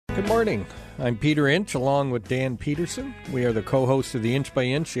Good morning. I'm Peter Inch, along with Dan Peterson. We are the co-hosts of the Inch by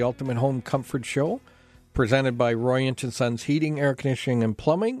Inch, the Ultimate Home Comfort Show, presented by Roy Inch & Sons Heating, Air Conditioning, and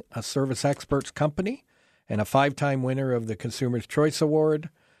Plumbing, a service experts company, and a 5-time winner of the Consumer's Choice Award,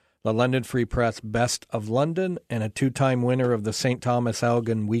 the London Free Press Best of London, and a 2-time winner of the St. Thomas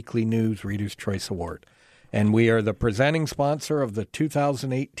Elgin Weekly News Reader's Choice Award. And we are the presenting sponsor of the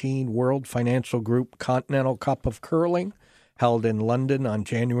 2018 World Financial Group Continental Cup of Curling, held in London on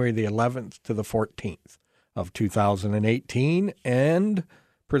January the 11th to the 14th of 2018, and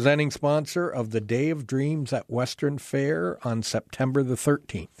presenting sponsor of the Day of Dreams at Western Fair on September the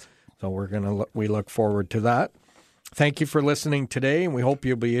 13th. So we look forward to that. Thank you for listening today, and we hope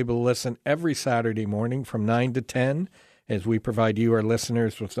you'll be able to listen every Saturday morning from 9 to 10 as we provide you, our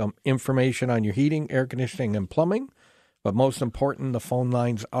listeners, with some information on your heating, air conditioning, and plumbing. But most important, the phone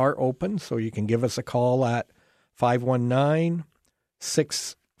lines are open, so you can give us a call at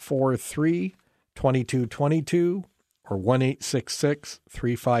 519-643-2222 or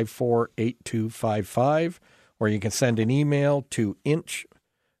 1-866-354-8255, or you can send an email to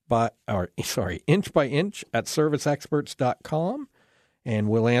inchbyinch@serviceexperts.com, and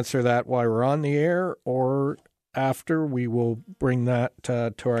we'll answer that while we're on the air, or after. We will bring that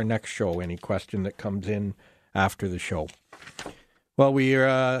to our next show, any question that comes in after the show. Well,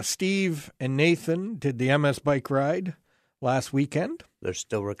 Steve and Nathan did the MS bike ride last weekend. They're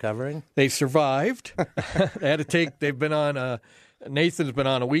still recovering? They survived. They've been on Nathan's been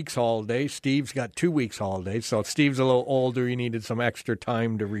on a week's holiday. Steve's got 2 weeks holiday. So Steve's a little older. He needed some extra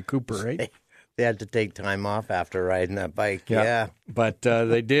time to recuperate. They had to take time off after riding that bike. Yeah. But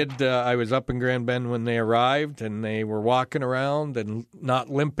they did. I was up in Grand Bend when they arrived, and they were walking around and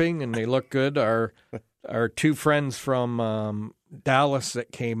not limping, and they looked good. Our 2 friends from Dallas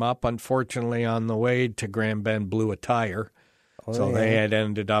that came up, unfortunately, on the way to Grand Bend, blew a tire. They had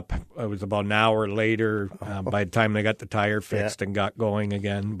ended up, it was about an hour later by the time they got the tire fixed and got going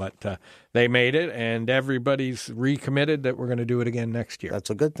again. But they made it, and everybody's recommitted that we're going to do it again next year. That's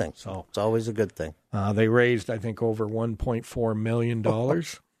a good thing. So it's always a good thing. They raised, I think, over $1.4 million.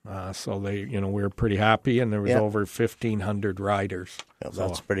 So we were pretty happy, and there was over 1,500 riders.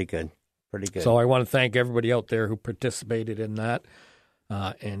 That's pretty good. Pretty good. So I want to thank everybody out there who participated in that,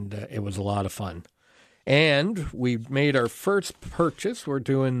 and it was a lot of fun. And we made our first purchase. We're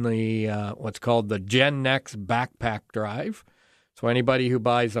doing the what's called the Gen Next Backpack Drive. So anybody who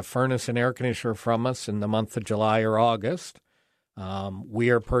buys a furnace and air conditioner from us in the month of July or August, we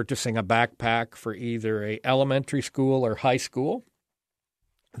are purchasing a backpack for either a elementary school or high school.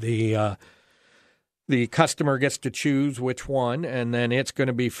 The customer gets to choose which one, and then it's going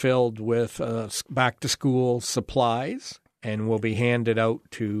to be filled with back-to-school supplies and will be handed out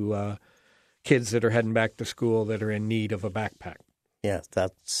to kids that are heading back to school that are in need of a backpack. Yeah,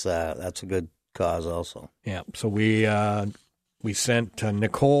 that's a good cause also. Yeah, so we sent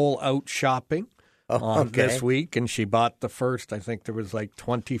Nicole out shopping this week, and she bought the first, I think there was like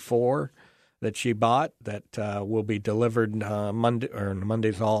 24 that she bought that will be delivered Monday, or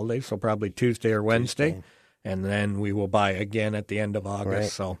Monday's holiday, so probably Tuesday or Wednesday. And then we will buy again at the end of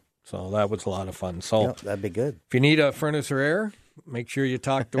August. Right. So that was a lot of fun. So that'd be good. If you need a furnace or air, make sure you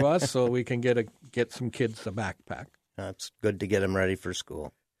talk to us so we can get some kids a backpack. That's good to get them ready for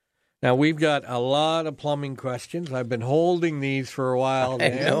school. Now, we've got a lot of plumbing questions. I've been holding these for a while,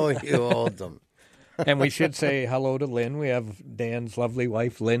 Dan. I know you hold them. And we should say hello to Lynn. We have Dan's lovely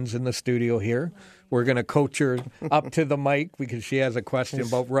wife, Lynn's in the studio here. We're going to coach her up to the mic because she has a question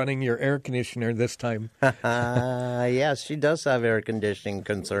about running your air conditioner this time. Yes, she does have air conditioning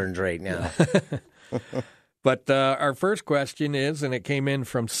concerns right now. But our first question is, and it came in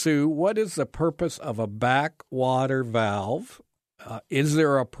from Sue, what is the purpose of a backwater valve? Is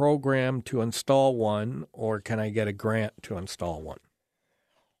there a program to install one, or can I get a grant to install one?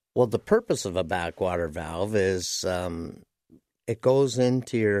 Well, the purpose of a backwater valve is it goes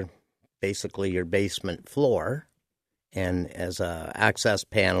into your basement floor, and as a access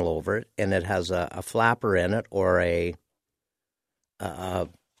panel over it, and it has a flapper in it, or it's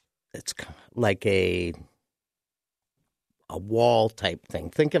like a wall type thing.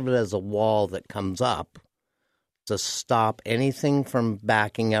 Think of it as a wall that comes up to stop anything from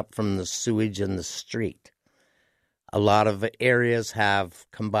backing up from the sewage in the street. A lot of areas have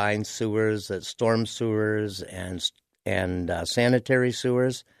combined sewers, storm sewers and sanitary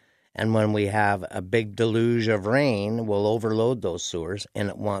sewers. And when we have a big deluge of rain, we'll overload those sewers, and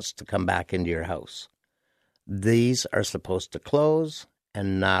it wants to come back into your house. These are supposed to close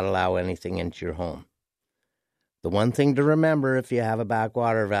and not allow anything into your home. The one thing to remember if you have a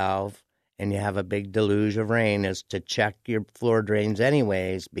backwater valve and you have a big deluge of rain is to check your floor drains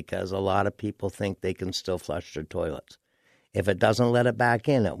anyways, because a lot of people think they can still flush their toilets. If it doesn't let it back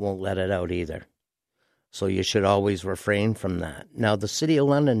in, it won't let it out either. So you should always refrain from that. Now, the City of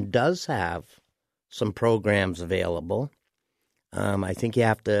London does have some programs available. I think you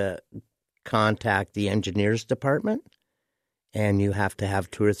have to contact the engineers department, and you have to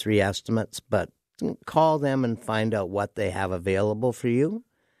have 2 or 3 estimates, but call them and find out what they have available for you.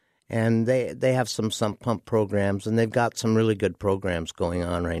 And they have some sump pump programs, and they've got some really good programs going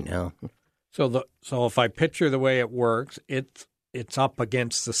on right now. So if I picture the way it works, it's up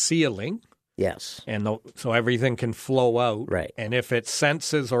against the ceiling. Yes. And so everything can flow out. Right. And if it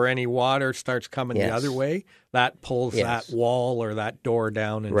senses or any water starts coming the other way, that pulls that wall or that door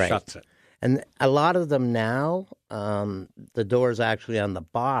down and shuts it. And a lot of them now, the door is actually on the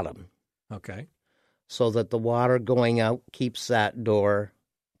bottom. Okay. So that the water going out keeps that door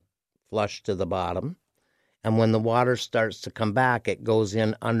flush to the bottom. And when the water starts to come back, it goes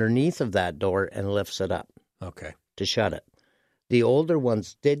in underneath of that door and lifts it up. Okay. To shut it. The older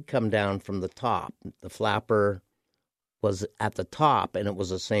ones did come down from the top. The flapper was at the top, and it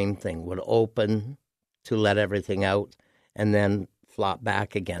was the same thing. Would open to let everything out and then flop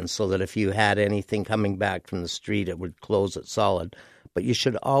back again, so that if you had anything coming back from the street, it would close it solid. But you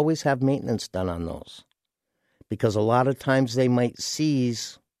should always have maintenance done on those, because a lot of times they might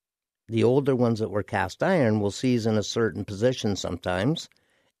seize. The older ones that were cast iron will seize in a certain position sometimes,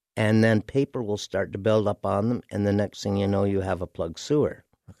 and then paper will start to build up on them, and the next thing you know, you have a plugged sewer.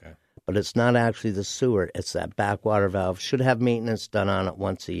 Okay. But it's not actually the sewer, it's that backwater valve. Should have maintenance done on it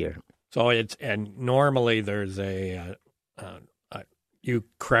once a year. So and normally there's you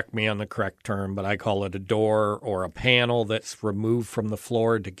correct me on the correct term, but I call it a door or a panel that's removed from the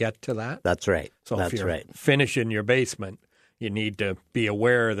floor to get to that. That's right. So that's if you're right. finishing your basement, you need to be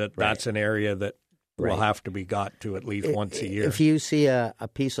aware that that's an area that will have to be got to at least once a year. If you see a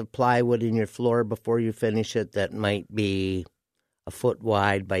piece of plywood in your floor before you finish it that might be a foot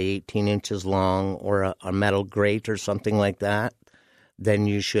wide by 18 inches long, or a metal grate or something like that, then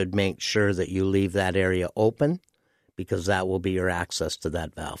you should make sure that you leave that area open, because that will be your access to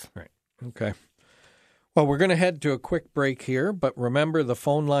that valve. Right. Okay. Well, we're going to head to a quick break here, but remember the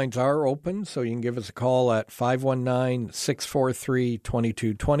phone lines are open, so you can give us a call at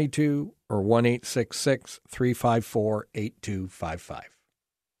 519-643-2222 or 1-866-354-8255.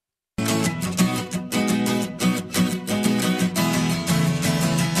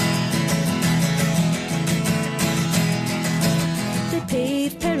 They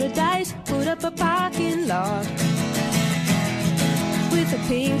paved paradise, put up a parking lot with a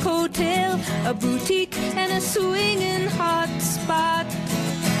pink hotel, a boutique, and a swinging hot spot.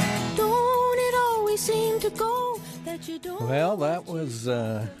 Don't it always seem to go that you don't? Well, that was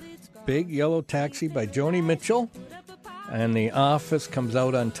Big Yellow Taxi by Joni Mitchell, and The Office comes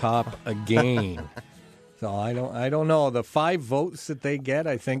out on top again. So I don't know. The 5 votes that they get,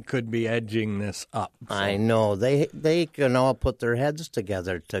 I think, could be edging this up. So. I know. They can all put their heads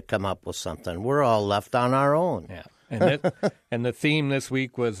together to come up with something. We're all left on our own. Yeah. And the theme this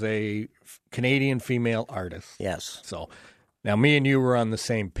week was a Canadian female artist. Yes. So now me and you were on the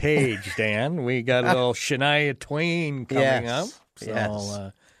same page, Dan. We got a little Shania Twain coming up.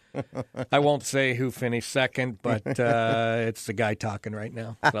 So I won't say who finished second, but it's the guy talking right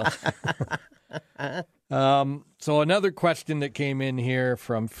now. So another question that came in here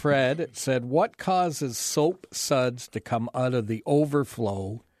from Fred, it said, what causes soap suds to come out of the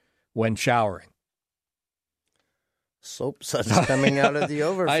overflow when showering? Soap suds coming out of the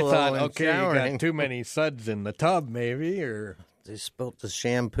overflow. I thought, okay, showering. you got too many suds in the tub, maybe, or they spilt the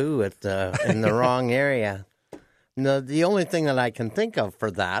shampoo in the wrong area. No, the only thing that I can think of for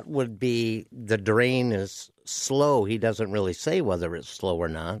that would be the drain is slow. He doesn't really say whether it's slow or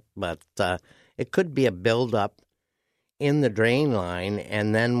not, but it could be a buildup in the drain line,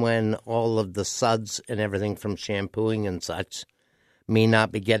 and then when all of the suds and everything from shampooing and such may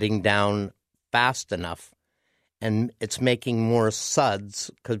not be getting down fast enough, and it's making more suds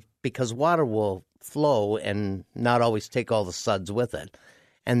because water will flow and not always take all the suds with it.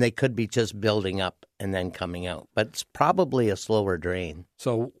 And they could be just building up and then coming out. But it's probably a slower drain.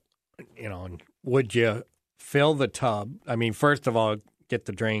 So, would you fill the tub? I mean, first of all, get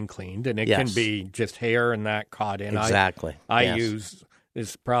the drain cleaned, and it can be just hair and that caught in. Exactly. I use,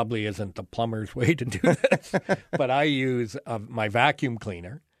 this probably isn't the plumber's way to do this, but I use my vacuum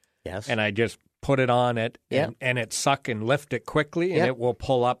cleaner. Yes. And I just put it on it, and it suck and lift it quickly, and it will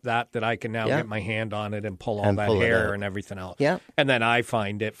pull up that I can now get my hand on it and pull all that hair and everything else. Yeah. And then I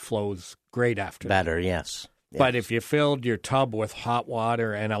find it flows great after Better, that. yes. But if you filled your tub with hot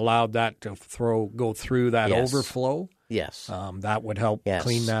water and allowed that to go through that overflow, yes, that would help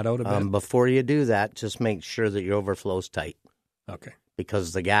clean that out a bit. Before you do that, just make sure that your overflow's tight. Okay.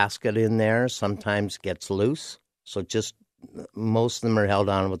 Because the gasket in there sometimes gets loose. So most of them are held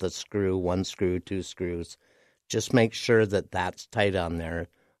on with a screw, 1 screw, 2 screws. Just make sure that that's tight on there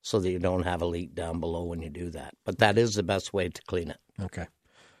so that you don't have a leak down below when you do that. But that is the best way to clean it. Okay.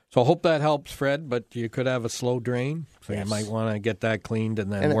 So I hope that helps, Fred, but you could have a slow drain. So you might want to get that cleaned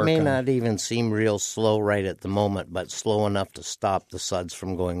and then work on it. And it may not even seem real slow right at the moment, but slow enough to stop the suds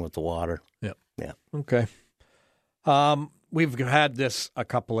from going with the water. Yeah. Yeah. Okay. We've had this a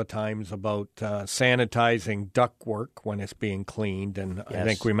couple of times about sanitizing ductwork when it's being cleaned, and I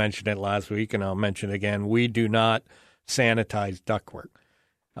think we mentioned it last week, and I'll mention it again. We do not sanitize ductwork.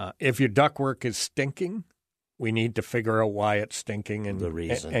 If your ductwork is stinking, we need to figure out why it's stinking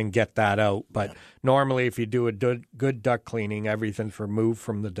and get that out. But normally, if you do a good duct cleaning, everything's removed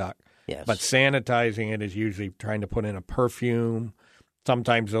from the duct. Yes. But sanitizing it is usually trying to put in a perfume.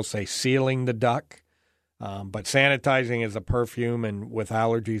 Sometimes they'll say sealing the duct. But sanitizing is a perfume, and with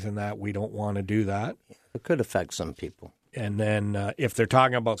allergies and that, we don't want to do that. It could affect some people. And then if they're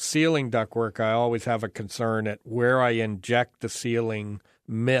talking about sealing ductwork, I always have a concern at where I inject the sealing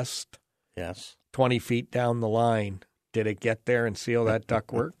mist 20 feet down the line. Did it get there and seal that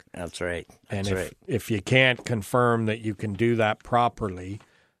ductwork? That's right. If you can't confirm that you can do that properly,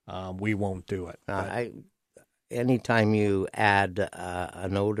 we won't do it. Anytime you add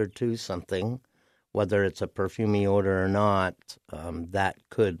an odor to something, whether it's a perfumey odor or not, that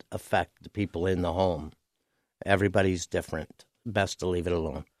could affect the people in the home. Everybody's different. Best to leave it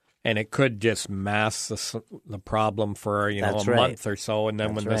alone. And it could just mask the problem for a month or so, and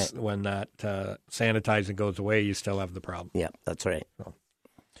then when that sanitizing goes away, you still have the problem. Yeah, that's right.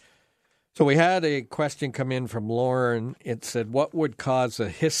 So we had a question come in from Lauren. It said, "What would cause a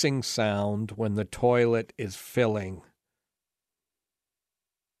hissing sound when the toilet is filling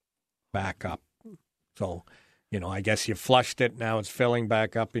back up?" So, I guess you flushed it, now it's filling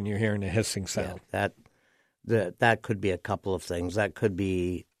back up, and you're hearing a hissing sound. Yeah, that could be a couple of things. That could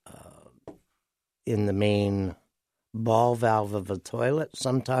be in the main ball valve of a toilet.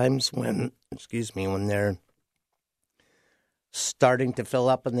 Sometimes when they're starting to fill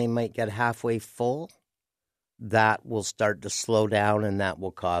up and they might get halfway full, that will start to slow down, and that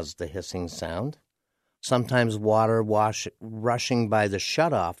will cause the hissing sound. Sometimes water rushing by the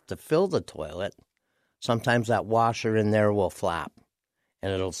shutoff to fill the toilet. Sometimes that washer in there will flap,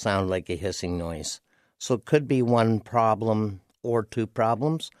 and it'll sound like a hissing noise. So it could be one problem or two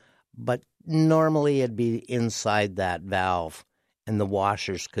problems, but normally it'd be inside that valve, and the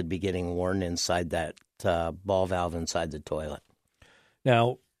washers could be getting worn inside that ball valve inside the toilet.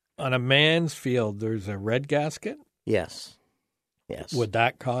 Now, on a Mansfield, there's a red gasket? Yes. Would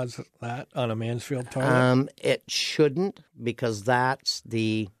that cause that on a Mansfield toilet? It shouldn't, because that's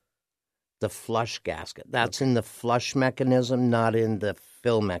the flush gasket. That's in the flush mechanism, not in the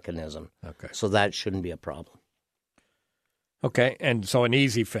fill mechanism. Okay. So that shouldn't be a problem. Okay, and so an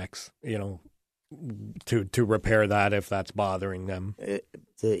easy fix, to repair that if that's bothering them.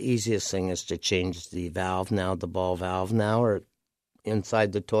 The easiest thing is to change the valve now, the ball valve now, or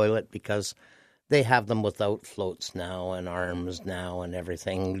inside the toilet, because they have them without floats now and arms now and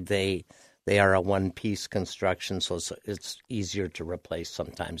everything. They are a one-piece construction, so it's easier to replace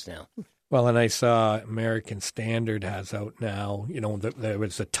sometimes now. Well, and I saw American Standard has out now, there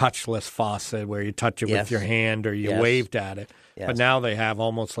was a touchless faucet where you touch it with your hand or you waved at it. Yes. But now they have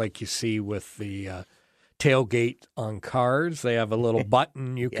almost like you see with the tailgate on cars. They have a little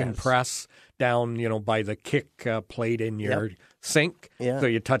button you can press down, by the kick plate in your sink. Yeah. So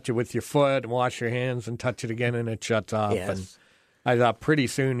you touch it with your foot and wash your hands and touch it again and it shuts off. Yes. And I thought pretty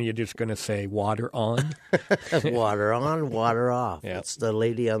soon you're just going to say water on. Water on, water off. Yep. It's the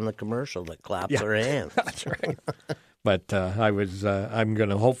lady on the commercial that claps her hands. That's right. But I'm going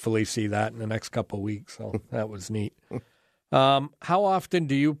to hopefully see that in the next couple of weeks. So that was neat. How often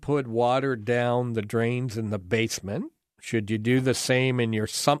do you put water down the drains in the basement? Should you do the same in your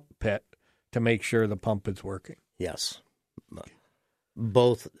sump pit to make sure the pump is working? Yes.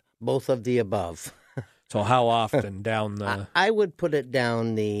 Both of the above. So how often down the... I would put it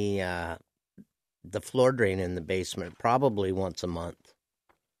down the floor drain in the basement probably once a month.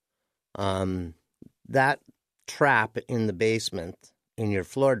 That trap in the basement in your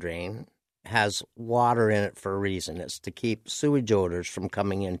floor drain has water in it for a reason. It's to keep sewage odors from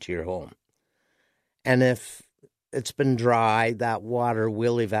coming into your home. And if it's been dry, that water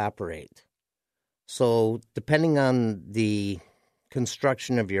will evaporate. So depending on the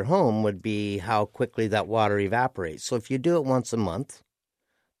construction of your home would be how quickly that water evaporates. So if you do it once a month,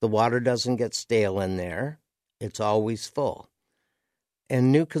 the water doesn't get stale in there. It's always full.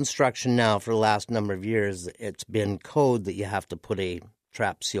 And new construction now, for the last number of years, it's been code that you have to put a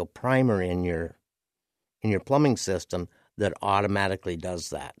trap seal primer in your plumbing system that automatically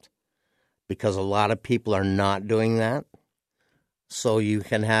does that. Because a lot of people are not doing that. So you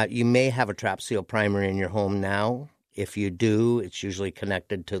may have a trap seal primer in your home now. If you do, it's usually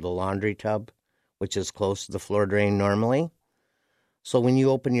connected to the laundry tub, which is close to the floor drain normally. So when you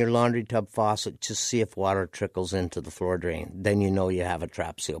open your laundry tub faucet, just see if water trickles into the floor drain. Then you know you have a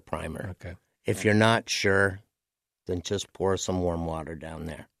trap seal primer. Okay. If you're not sure, then just pour some warm water down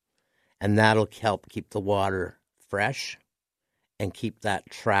there. And that'll help keep the water fresh and keep that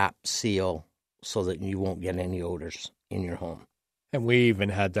trap seal so that you won't get any odors in your home. And we even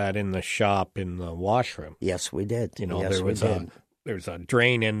had that in the shop in the washroom. Yes, we did. You know, yes, there's a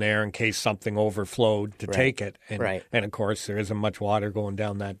drain in there in case something overflowed to take it. And, right. And, of course, there isn't much water going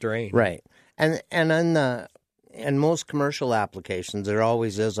down that drain. Right. And in most commercial applications, there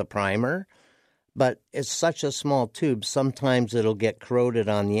always is a primer, but it's such a small tube, sometimes it'll get corroded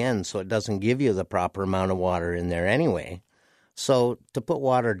on the end, so it doesn't give you the proper amount of water in there anyway. So to put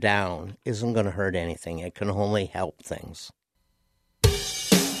water down isn't going to hurt anything. It can only help things.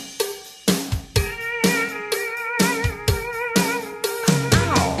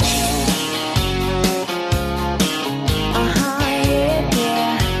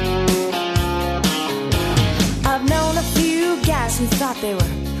 Who thought they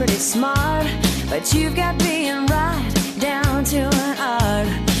were pretty smart, but you've got being right down to an art.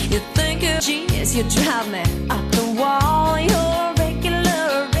 You think you're genius, you drive me up the wall. You're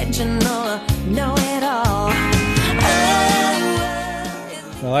regular, original, know-it-all.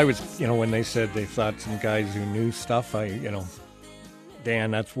 Well, I was, when they said they thought some guys who knew stuff,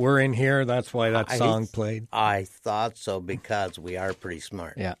 Dan, we're in here. That's why that song played. I thought so because we are pretty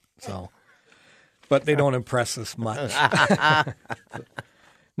smart. Yeah, so... But they don't impress us much.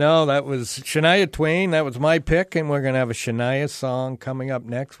 No, that was Shania Twain. That was my pick, and we're going to have a Shania song coming up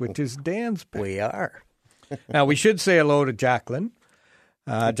next, which is Dan's pick. We are. Now, we should say hello to Jacqueline.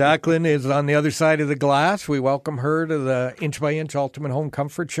 Jacqueline is on the other side of the glass. We welcome her to the Inch by Inch Ultimate Home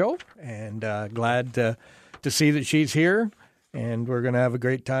Comfort Show, and glad to see that she's here, and we're going to have a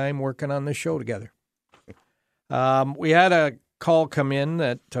great time working on this show together. We had a call come in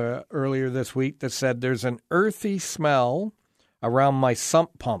that earlier this week that said there's an earthy smell around my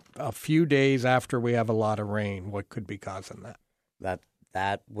sump pump a few days after we have a lot of rain. What could be causing that?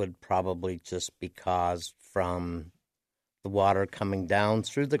 That would probably just be caused from the water coming down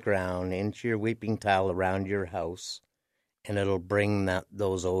through the ground into your weeping tile around your house, and it'll bring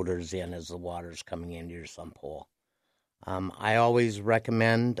those odors in as the water's coming into your sump hole. I always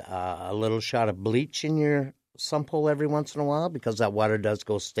recommend a little shot of bleach in your sump hole every once in a while because that water does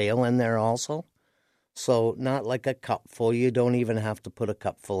go stale in there also. So not like a cupful. You don't even have to put a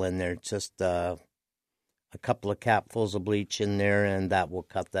cupful in there. Just a couple of capfuls of bleach in there, and that will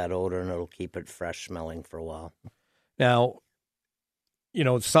cut that odor, and it'll keep it fresh smelling for a while. Now,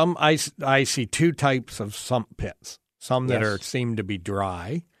 I see two types of sump pits. Some that seem to be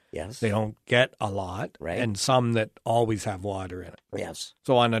dry. Yes. They don't get a lot. Right. And some that always have water in it. Yes.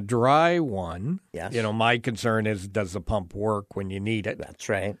 So on a dry one, yes. My concern is, does the pump work when you need it? That's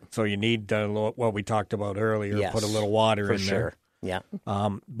right. So you need what we talked about earlier, yes. Put a little water for in sure. there. Yeah.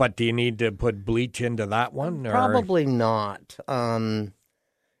 But do you need to put bleach into that one? Probably not.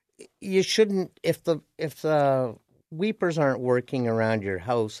 You shouldn't, if the weepers aren't working around your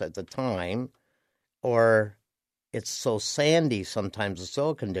house at the time, or it's so sandy sometimes, the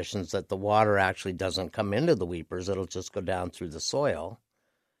soil conditions, that the water actually doesn't come into the weepers. It'll just go down through the soil.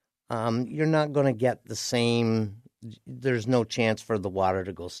 You're not going to get the same, there's no chance for the water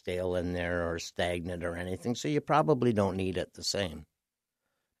to go stale in there or stagnant or anything, so you probably don't need it the same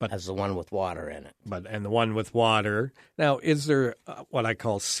as the one with water in it. And the one with water. Now, is there what I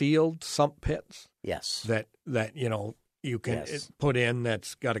call sealed sump pits? Yes. That you can put in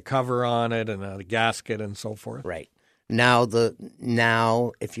that's got a cover on it and a gasket and so forth. Right. Now,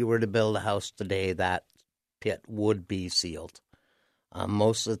 if you were to build a house today, that pit would be sealed.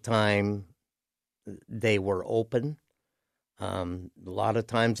 Most of the time, they were open. A lot of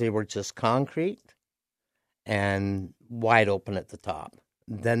times, they were just concrete and wide open at the top.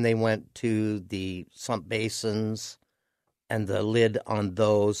 Then they went to the sump basins, and the lid on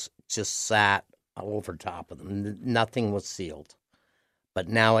those just sat over top of them. Nothing was sealed. But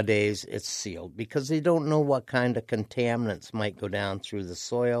nowadays it's sealed because they don't know what kind of contaminants might go down through the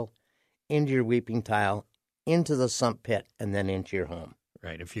soil into your weeping tile into the sump pit and then into your home.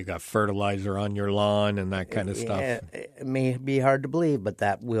 Right, if you got fertilizer on your lawn and that kind of stuff. It may be hard to believe, but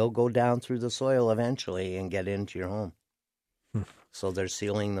that will go down through the soil eventually and get into your home. So they're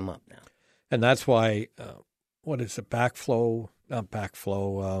sealing them up now. And that's why, what is it, backflow, not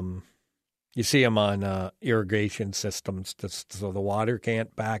backflow, you see them on irrigation systems so the water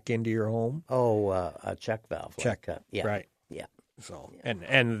can't back into your home. Oh, a check valve. Check, yeah. right. Yeah. So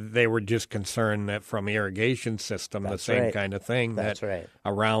and they were just concerned that from irrigation system, That's the same right. kind of thing. That's that right.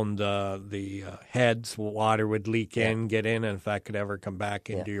 Around the heads, water would leak in, get in, and if that could ever come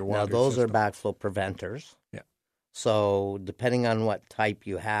back into your water Now, those system. are backflow preventers. Yeah. So depending on what type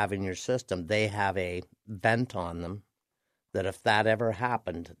you have in your system, they have a vent on them that if that ever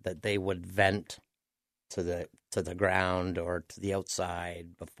happened, that they would vent to the ground or to the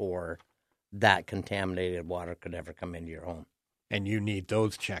outside before that contaminated water could ever come into your home. And you need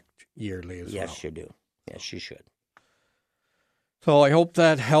those checked yearly as well. Yes, you do. Yes, you should. So I hope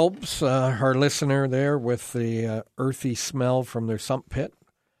that helps our listener there with the earthy smell from their sump pit.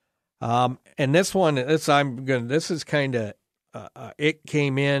 And this one, this is kind of, it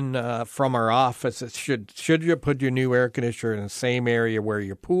came in from our office. It should you put your new air conditioner in the same area where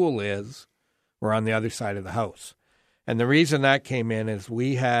your pool is or on the other side of the house? And the reason that came in is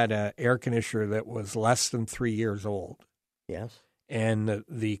we had an air conditioner that was less than 3 years old. Yes. And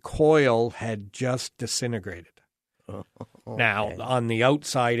the coil had just disintegrated. Okay. Now, on the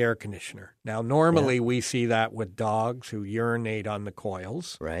outside air conditioner. Now, normally we see that with dogs who urinate on the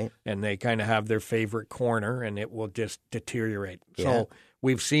coils. Right. And they kind of have their favorite corner, and it will just deteriorate. Yeah. So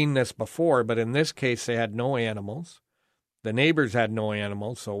we've seen this before, but in this case, they had no animals. The neighbors had no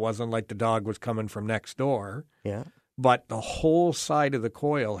animals, so it wasn't like the dog was coming from next door. Yeah. But the whole side of the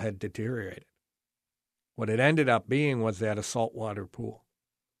coil had deteriorated. What it ended up being was they had a saltwater pool.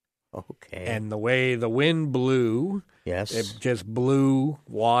 Okay. And the way the wind blew, yes. it just blew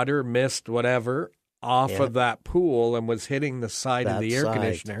water, mist, whatever, off of that pool and was hitting the side of the air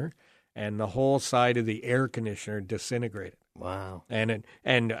conditioner, and the whole side of the air conditioner disintegrated. Wow. And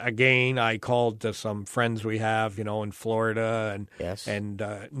again, I called to some friends we have, in Florida and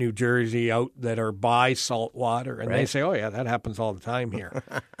New Jersey out that are by salt water, and they say, oh, yeah, that happens all the time here,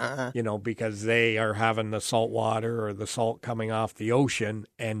 because they are having the salt water or the salt coming off the ocean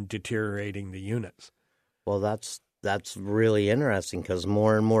and deteriorating the units. Well, that's really interesting because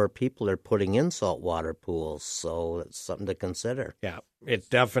more and more people are putting in saltwater pools, so it's something to consider. Yeah, it's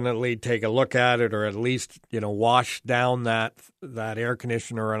definitely take a look at it, or at least wash down that air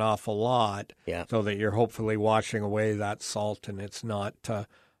conditioner an awful lot, so that you're hopefully washing away that salt and it's not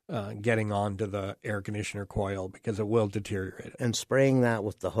getting onto the air conditioner coil because it will deteriorate it. And spraying that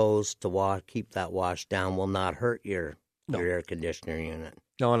with the hose to keep that washed down will not hurt your air conditioner unit.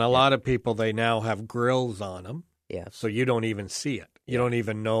 No, and a lot of people, they now have grills on them. Yes. So you don't even see it. You don't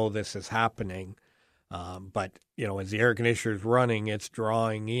even know this is happening. But, as the air conditioner is running, it's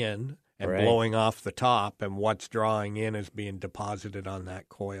drawing in and blowing off the top, and what's drawing in is being deposited on that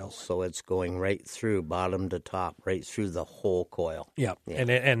coil. So it's going right through, bottom to top, right through the whole coil. Yeah.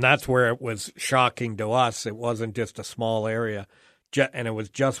 And that's where it was shocking to us. It wasn't just a small area, and it was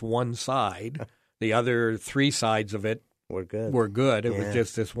just one side. The other three sides of it were good. It was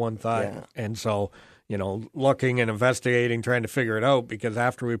just this one side. Yeah. And so, looking and investigating, trying to figure it out, because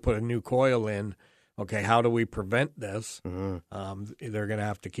after we put a new coil in, okay, how do we prevent this? Mm-hmm. They're going to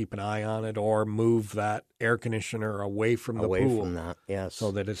have to keep an eye on it or move that air conditioner away from the pool. Away from that, yes.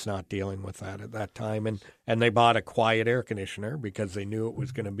 So that it's not dealing with that at that time. And they bought a quiet air conditioner because they knew it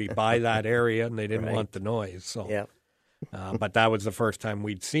was going to be by that area and they didn't want the noise. So, but that was the first time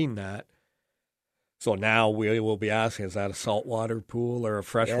we'd seen that. So now we will be asking, is that a saltwater pool or a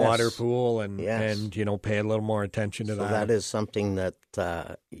freshwater pool? And pay a little more attention to that. So that is something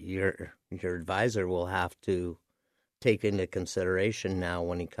that your advisor will have to take into consideration now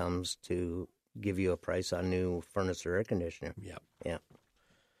when he comes to give you a price on new furnace or air conditioner. Yeah.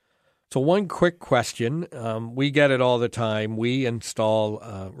 So one quick question. We get it all the time. We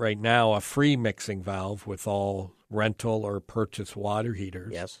install right now a free mixing valve with all rental or purchase water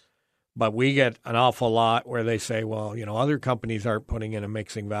heaters. Yes. But we get an awful lot where they say, well, other companies aren't putting in a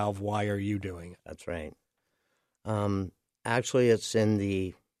mixing valve. Why are you doing it? That's right. Actually, it's in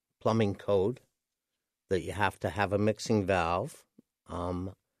the plumbing code that you have to have a mixing valve.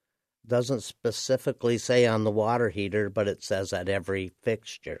 Doesn't specifically say on the water heater, but it says at every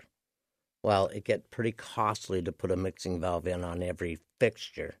fixture. Well, it gets pretty costly to put a mixing valve in on every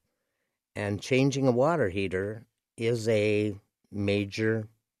fixture. And changing a water heater is a major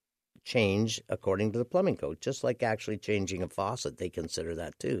change according to the plumbing code, just like actually changing a faucet. They consider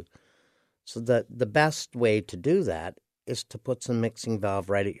that too. So the best way to do that is to put some mixing valve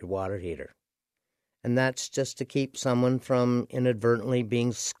right at your water heater. And that's just to keep someone from inadvertently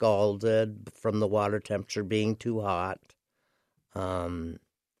being scalded from the water temperature being too hot.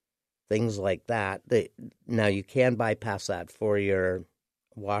 Things like that. Now, you can bypass that for your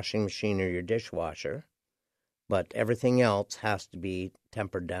washing machine or your dishwasher, but everything else has to be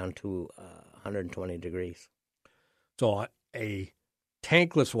tempered down to 120 degrees. So a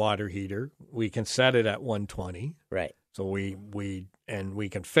tankless water heater, we can set it at 120. Right. So we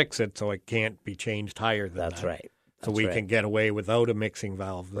can fix it so it can't be changed higher than That's that. right. So we can get away without a mixing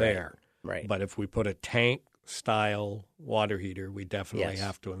valve there. Right. But if we put a tank-style water heater, we definitely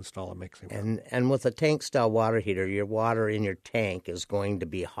have to install a mixing valve. And with a tank-style water heater, your water in your tank is going to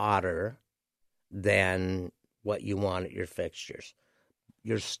be hotter than what you want at your fixtures.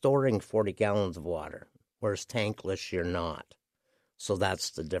 You're storing 40 gallons of water, whereas tankless, you're not. So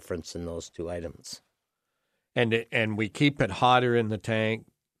that's the difference in those two items. And we keep it hotter in the tank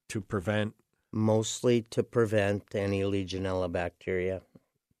to prevent? Mostly to prevent any Legionella bacteria,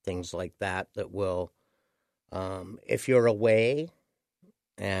 things like that will, if you're away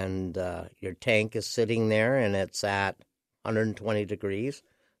and your tank is sitting there and it's at 120 degrees,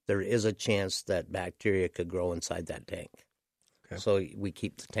 there is a chance that bacteria could grow inside that tank. Okay. So we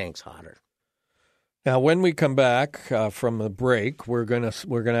keep the tanks hotter. Now, when we come back from the break, we're gonna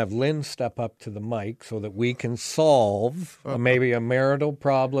have Lynn step up to the mic so that we can solve maybe a marital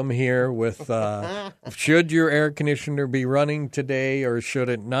problem here with should your air conditioner be running today or should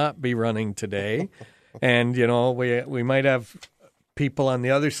it not be running today? And we might have people on the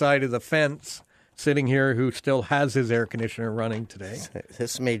other side of the fence sitting here who still has his air conditioner running today.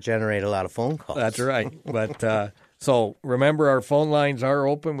 This may generate a lot of phone calls. That's right, but. So remember, our phone lines are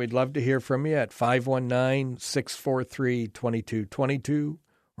open. We'd love to hear from you at 519-643-2222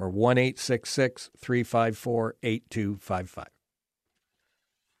 or 1-866-354-8255.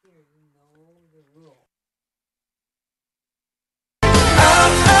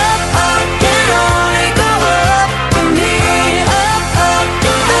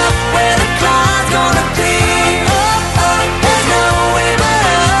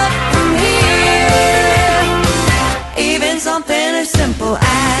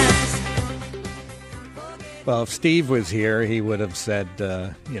 Well, if Steve was here, he would have said,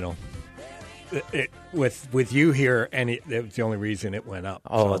 with you here, and it was the only reason it went up.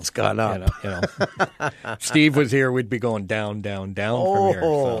 Oh, so, it's gone up. Steve was here, we'd be going down, down, down from here.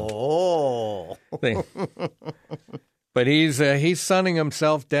 So. But he's sunning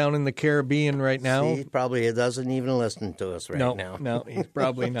himself down in the Caribbean right now. He probably doesn't even listen to us now. No, he's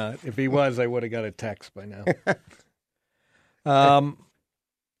probably not. If he was, I would have got a text by now.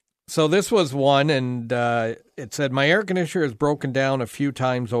 So this was one, and it said, my air conditioner has broken down a few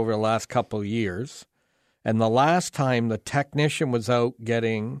times over the last couple of years. And the last time the technician was out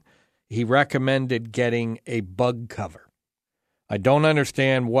he recommended getting a bug cover. I don't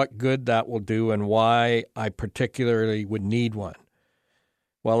understand what good that will do and why I particularly would need one.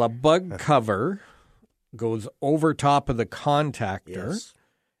 Well, a bug cover goes over top of the contactor,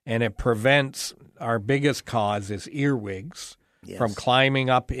 and it prevents, our biggest cause is earwigs. Yes. From climbing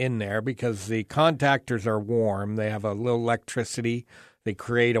up in there because the contactors are warm. They have a little electricity. They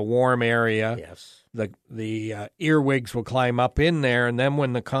create a warm area. Yes. The earwigs will climb up in there, and then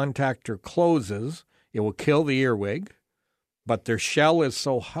when the contactor closes, it will kill the earwig. But their shell is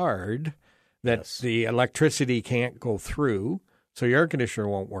so hard that the electricity can't go through, so your air conditioner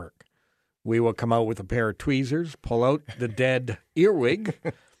won't work. We will come out with a pair of tweezers, pull out the dead earwig,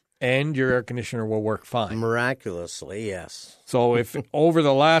 and your air conditioner will work fine. Miraculously, yes. So if over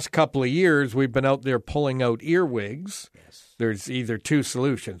the last couple of years we've been out there pulling out earwigs, there's either two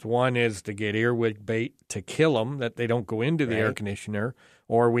solutions. One is to get earwig bait to kill them, that they don't go into the air conditioner,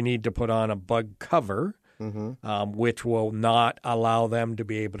 or we need to put on a bug cover, which will not allow them to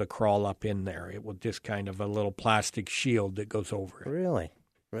be able to crawl up in there. It will just kind of a little plastic shield that goes over it. Really?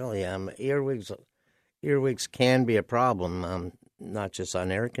 Earwigs can be a problem. Not just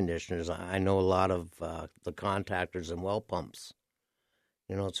on air conditioners. I know a lot of the contactors and well pumps.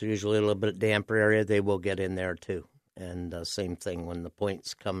 It's usually a little bit damper area. They will get in there too. And same thing when the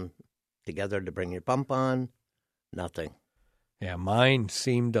points come together to bring your pump on, nothing. Yeah, mine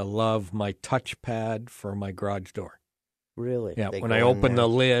seem to love my touchpad for my garage door. Really? Yeah, when I open the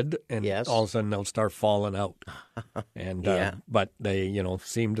lid, and all of a sudden they'll start falling out. And but they,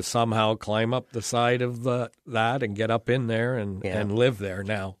 seem to somehow climb up the side of that and get up in there and live there.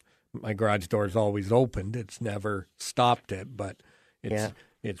 Now, my garage door is always opened; it's never stopped it. But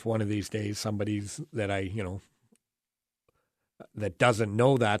it's one of these days. Somebody's that I that doesn't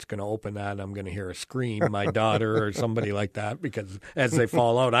know that's going to open that, I'm going to hear a scream, my daughter or somebody like that, because as they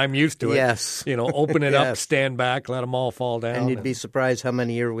fall out, I'm used to it. Yes. Open it up, stand back, let them all fall down. And you'd be surprised how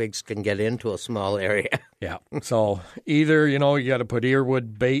many earwigs can get into a small area. Yeah. So either, you got to put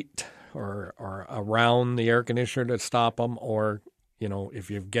earwood bait or around the air conditioner to stop them, or, if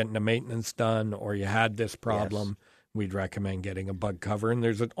you're getting the maintenance done or you had this problem, we'd recommend getting a bug cover. And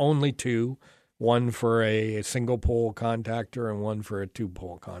there's only two. One for a single pole contactor and one for a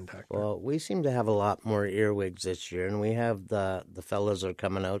 2-pole contactor. Well, we seem to have a lot more earwigs this year, and we have the fellas are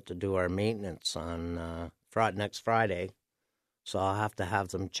coming out to do our maintenance on next Friday. So I'll have to have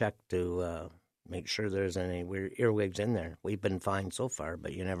them check to make sure there's any earwigs in there. We've been fine so far,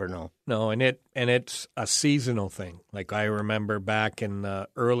 but you never know. No, and it's a seasonal thing. Like I remember back in the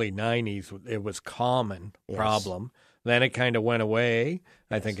early 90s, it was common problem. Then it kind of went away.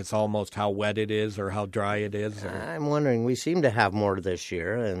 I think it's almost how wet it is or how dry it is. I'm wondering, we seem to have more this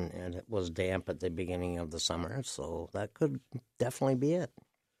year, and it was damp at the beginning of the summer, so that could definitely be it.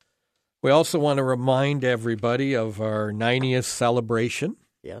 We also want to remind everybody of our 90th celebration.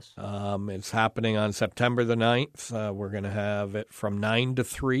 Yes. It's happening on September the 9th. We're going to have it from 9 to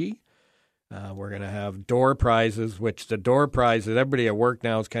 3. We're going to have door prizes, which the door prizes, everybody at work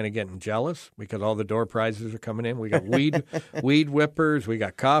now is kind of getting jealous because all the door prizes are coming in. We got weed whippers, we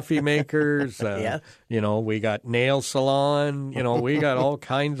got coffee makers, we got nail salon, we got all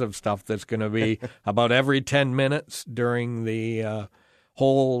kinds of stuff that's going to be about every 10 minutes during the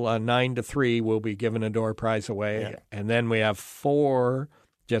whole 9 to 3, we'll be giving a door prize away. Yeah. And then we have 4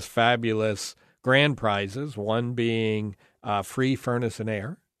 just fabulous grand prizes, one being free furnace and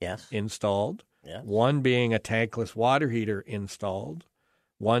air. Yes. Installed. Yes. One being a tankless water heater installed.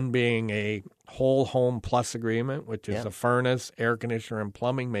 One being a whole home plus agreement, which is a furnace, air conditioner, and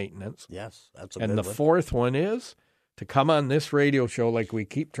plumbing maintenance. Yes, that's a good one. And the 4th one is to come on this radio show like we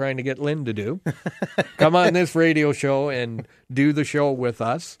keep trying to get Lynn to do. Come on this radio show and do the show with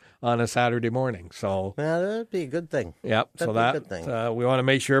us on a Saturday morning. So that'd be a good thing. Yep. That'd be a good thing. We want to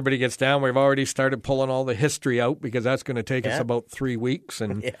make sure everybody gets down. We've already started pulling all the history out because that's going to take us about 3 weeks.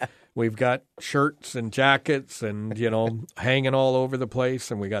 And we've got shirts and jackets and, hanging all over the place.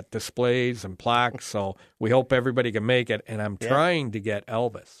 And we got displays and plaques. So we hope everybody can make it. And I'm trying to get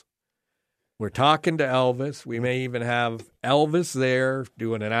Elvis. We're talking to Elvis. We may even have Elvis there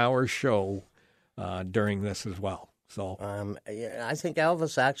doing an hour show during this as well. So I think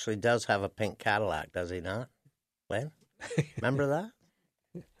Elvis actually does have a pink Cadillac, does he not? Lynn? Remember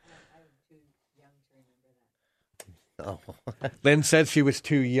that? Oh. Lynn said she was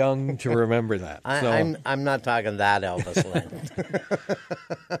too young to remember that. I'm not talking that Elvis,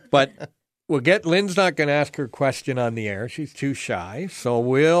 Lynn. But Lynn's not going to ask her question on the air. She's too shy.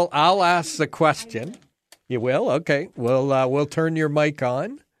 So I'll ask the question. You will? Okay. We'll turn your mic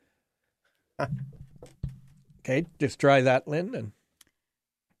on. Okay, just try that, Lynn. And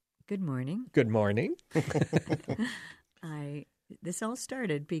good morning. Good morning. This all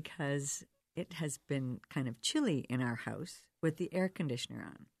started because it has been kind of chilly in our house with the air conditioner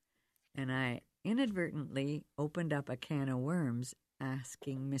on. And I inadvertently opened up a can of worms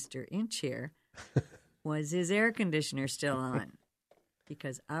asking Mr. Inch here, was his air conditioner still on?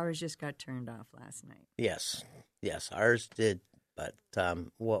 Because ours just got turned off last night. Yes, ours did. But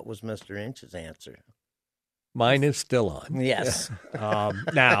what was Mr. Inch's answer? Mine is still on. Yes.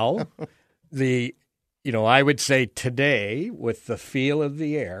 Now, I would say today, with the feel of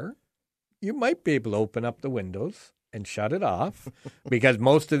the air, you might be able to open up the windows and shut it off because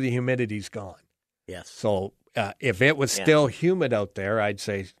most of the humidity's gone. Yes. So if it was still humid out there, I'd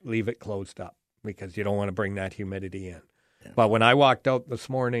say leave it closed up because you don't want to bring that humidity in. Yeah. But when I walked out this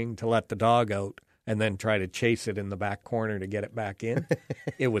morning to let the dog out and then try to chase it in the back corner to get it back in,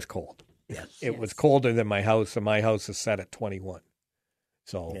 it was cold. Yes. It was colder than my house, and my house is set at 21.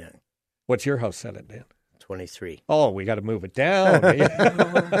 So what's your house set at, Dan? 23. Oh, we got to move it down. I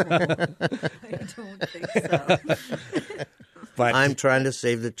don't think so. But I'm trying to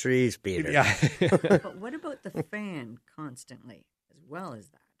save the trees, Peter. Yeah. But what about the fan constantly as well as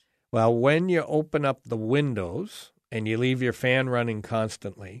that? Well, when you open up the windows and you leave your fan running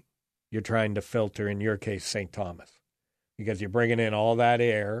constantly, you're trying to filter, in your case, St. Thomas, because you're bringing in all that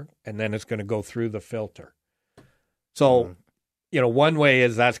air, and then it's going to go through the filter. So, one way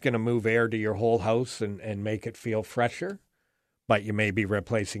is that's going to move air to your whole house and make it feel fresher, but you may be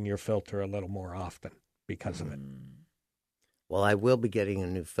replacing your filter a little more often because of it. Well, I will be getting a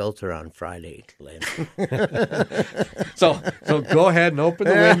new filter on Friday, Lynn. So go ahead and open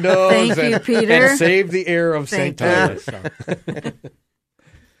the windows Thank you, Peter. and save the air of St. Thomas.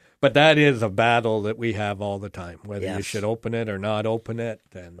 But that is a battle that we have all the time, whether you Yes. should open it or not open it.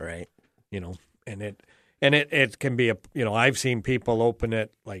 And, Right. and it can be I've seen people open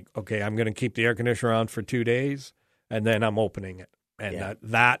it like, okay, I'm going to keep the air conditioner on for 2 days, and then I'm opening it. And Yeah.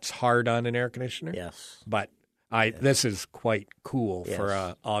 that's hard on an air conditioner. Yes. But this is quite cool for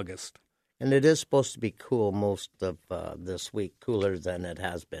Yes. August. And it is supposed to be cool most of this week, cooler than it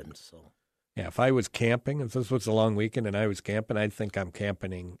has been. So Yeah, if I was camping, if this was a long weekend and I was camping, I'd think I'm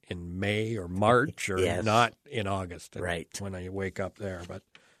camping in May or March or Yes. not in August. Right. When I wake up there. But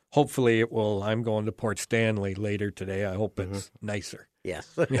hopefully it will. I'm going to Port Stanley later today. I hope it's nicer.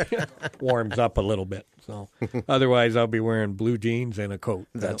 yes, Warms up a little bit. So otherwise I'll be wearing blue jeans and a coat.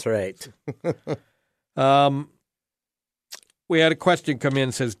 that's right. We had a question come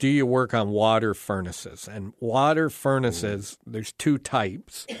in, says, do you work on water furnaces? And water furnaces, there's two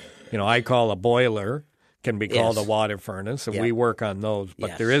types. I call a boiler, can be called a Yes. water furnace, and Yeah. we work on those.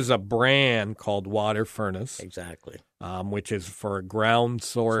 But Yes. there is a brand called water furnace, Exactly. which is for a ground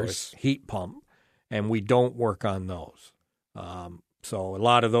source heat pump, and we don't work on those. So a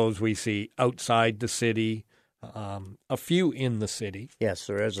lot of those we see outside the city, a few in the city. Yes,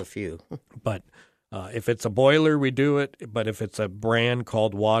 there is a few. But if it's a boiler, we do it. But if it's a brand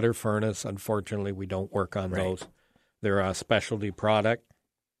called water furnace, unfortunately, we don't work on Right. those. They're a specialty product.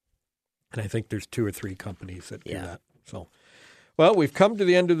 And I think there's 2 or 3 companies that do Yeah. that. So, well, we've come to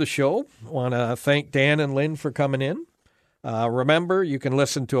the end of the show. I want to thank Dan and Lynn for coming in. Remember, you can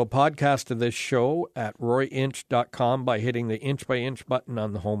listen to a podcast of this show at royinch.com by hitting the inch by inch button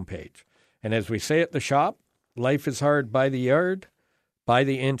on the homepage. And as we say at the shop, life is hard by the yard. By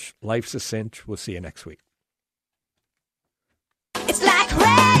the inch, life's a cinch. We'll see you next week.